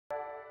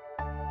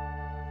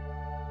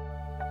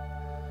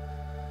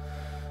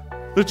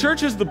The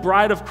church is the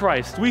bride of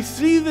Christ. We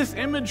see this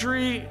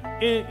imagery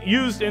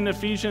used in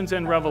Ephesians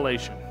and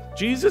Revelation.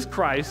 Jesus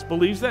Christ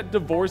believes that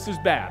divorce is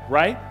bad,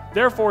 right?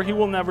 Therefore, he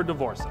will never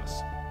divorce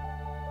us.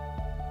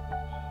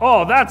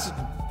 Oh, that's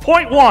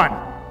point one.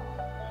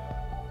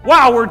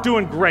 Wow, we're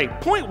doing great.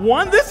 Point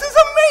one, this is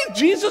amazing.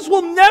 Jesus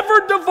will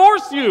never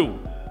divorce you.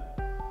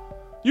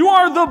 You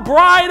are the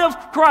bride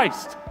of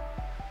Christ.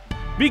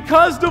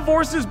 Because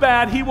divorce is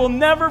bad, he will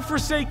never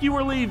forsake you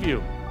or leave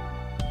you.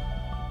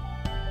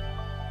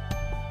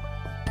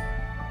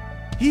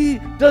 He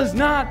does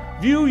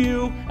not view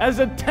you as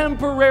a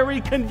temporary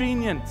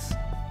convenience.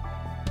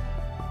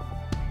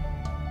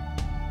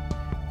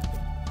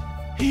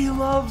 He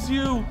loves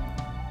you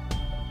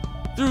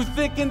through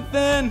thick and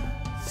thin,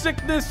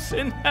 sickness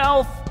and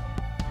health.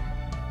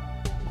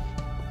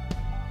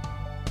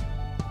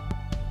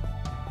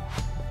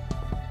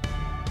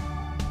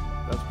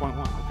 That's point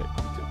one. Okay,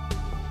 point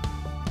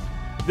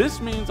two. This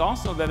means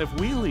also that if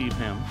we leave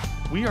him,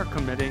 we are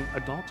committing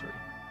adultery.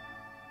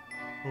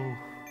 Oh.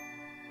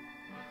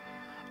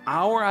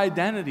 Our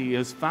identity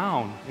is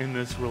found in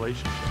this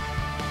relationship.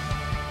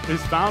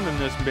 Is found in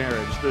this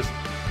marriage.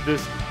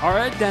 Our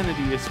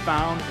identity is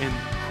found in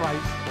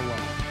Christ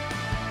alone.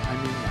 I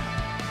mean that.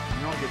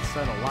 I know it gets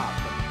said a lot,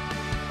 but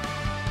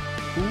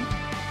who?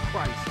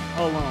 Christ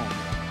alone.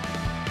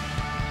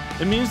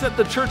 It means that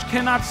the church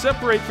cannot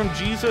separate from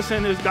Jesus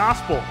and his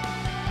gospel.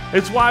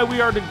 It's why we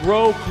are to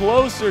grow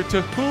closer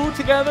to who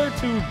together?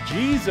 To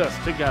Jesus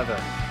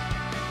together.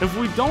 If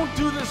we don't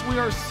do this, we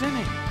are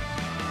sinning.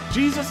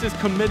 Jesus is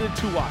committed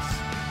to us.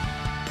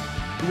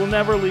 He will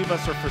never leave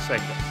us or forsake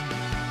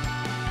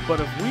us. But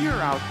if we are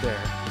out there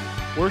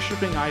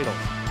worshiping idols,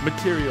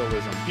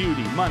 materialism,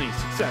 beauty, money,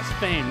 success,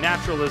 fame,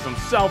 naturalism,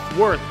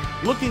 self-worth,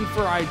 looking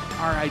for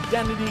our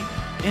identity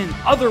in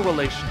other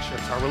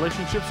relationships, our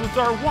relationships with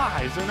our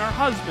wives and our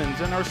husbands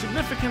and our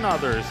significant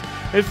others,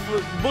 if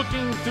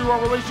looking through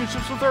our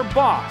relationships with our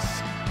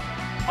boss,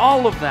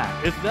 all of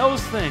that, if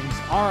those things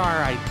are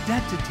our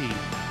identity,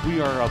 we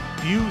are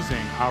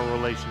abusing our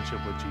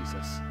relationship with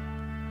Jesus.